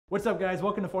What's up guys,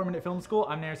 welcome to 4-Minute Film School.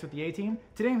 I'm Naris with the A-Team.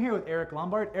 Today I'm here with Eric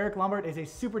Lombart. Eric Lombart is a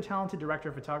super talented director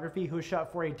of photography who has shot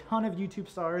for a ton of YouTube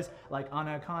stars like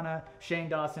Anna Akana, Shane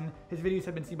Dawson. His videos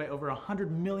have been seen by over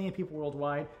 100 million people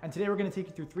worldwide. And today we're going to take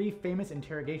you through 3 famous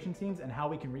interrogation scenes and how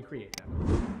we can recreate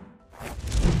them.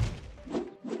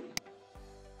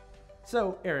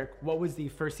 So Eric, what was the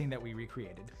first scene that we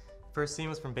recreated? First scene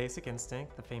was from Basic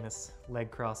Instinct, the famous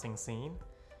leg crossing scene.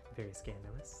 Very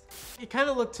scandalous. It kind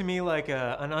of looked to me like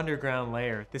an underground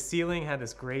layer. The ceiling had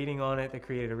this grating on it that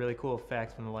created a really cool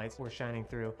effect when the lights were shining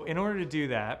through. In order to do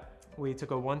that, we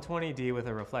took a 120D with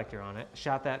a reflector on it,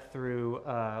 shot that through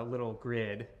a little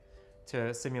grid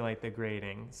to simulate the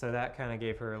grating. So that kind of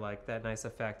gave her like that nice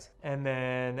effect. And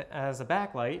then as a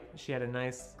backlight, she had a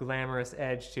nice glamorous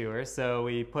edge to her. So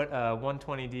we put a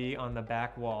 120D on the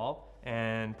back wall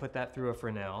and put that through a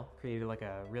Fresnel, created like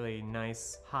a really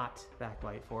nice hot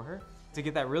backlight for her. To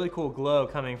get that really cool glow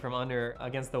coming from under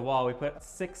against the wall, we put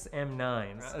 6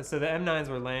 M9s. So the M9s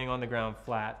were laying on the ground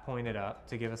flat, pointed up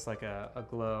to give us like a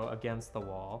glow against the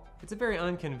wall. It's a very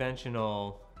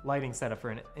unconventional lighting setup for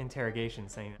an interrogation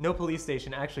scene. No police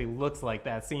station actually looks like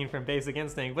that scene from Basic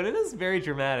Instinct, but it is very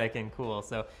dramatic and cool.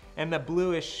 So, and the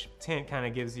bluish tint kind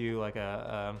of gives you like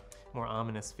a more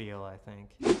ominous feel, I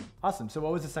think. Awesome, so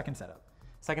what was the second setup?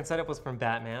 Second setup was from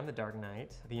Batman, The Dark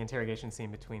Knight, the interrogation scene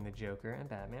between the Joker and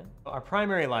Batman. Our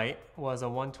primary light was a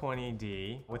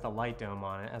 120D with a light dome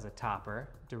on it as a topper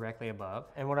directly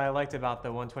above. And what I liked about the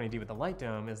 120D with the light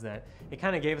dome is that it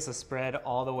kind of gave us a spread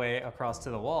all the way across to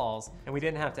the walls, and we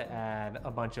didn't have to add a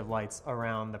bunch of lights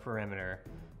around the perimeter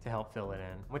to help fill it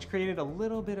in, which created a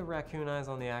little bit of raccoon eyes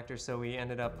on the actor, so we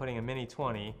ended up putting a mini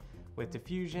 20 with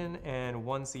diffusion and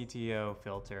 1 CTO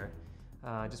filter.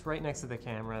 Just right next to the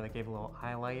camera that gave a little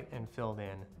highlight and filled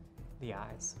in the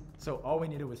eyes. So all we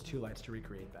needed was 2 lights to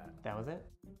recreate that. That was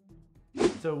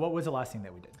it. So what was the last thing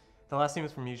that we did? The last scene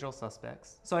was from Usual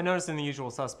Suspects. So I noticed in the Usual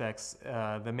Suspects,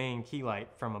 the main key light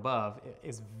from above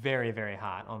is very, very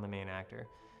hot on the main actor.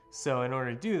 So in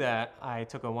order to do that, I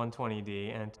took a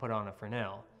 120D and put on a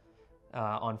Fresnel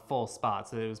on full spot.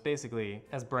 So it was basically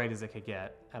as bright as it could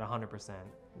get at 100%.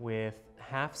 With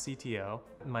half CTO.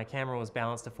 My camera was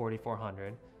balanced to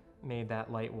 4400, made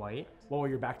that light white. What were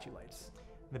your back 2 lights?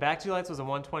 The back 2 lights was a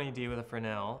 120D with a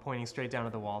Fresnel pointing straight down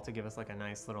at the wall to give us like a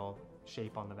nice little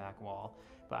shape on the back wall.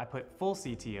 But I put full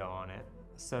CTO on it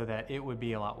so that it would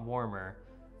be a lot warmer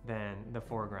than the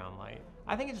foreground light.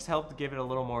 I think it just helped give it a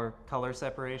little more color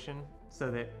separation so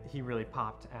that he really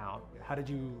popped out. How did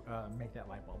you make that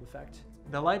light bulb effect?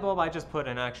 The light bulb, I just put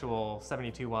an actual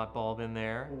 72 watt bulb in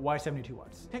there. Why 72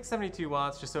 watts? Picked 72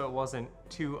 watts just so it wasn't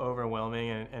too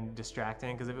overwhelming and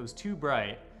distracting, because if it was too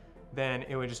bright, then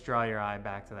it would just draw your eye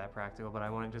back to that practical, but I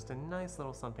wanted just a nice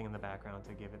little something in the background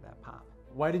to give it that pop.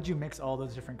 Why did you mix all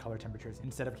those different color temperatures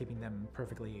instead of keeping them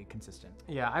perfectly consistent?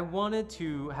 Yeah, I wanted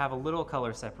to have a little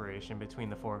color separation between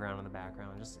the foreground and the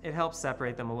background. Just it helps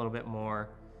separate them a little bit more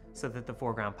so that the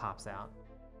foreground pops out.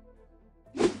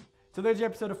 So there's your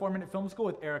episode of 4-Minute Film School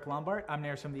with Eric Lombart. I'm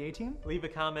Naris from the A-Team. Leave a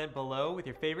comment below with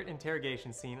your favorite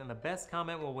interrogation scene, and the best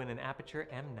comment will win an Aperture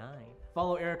M9.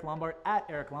 Follow Eric Lombart at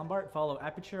Eric Lombart. Follow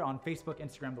Aperture on Facebook,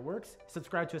 Instagram, the works.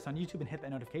 Subscribe to us on YouTube and hit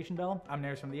that notification bell. I'm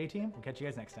Naris from the A-Team. We'll catch you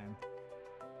guys next time.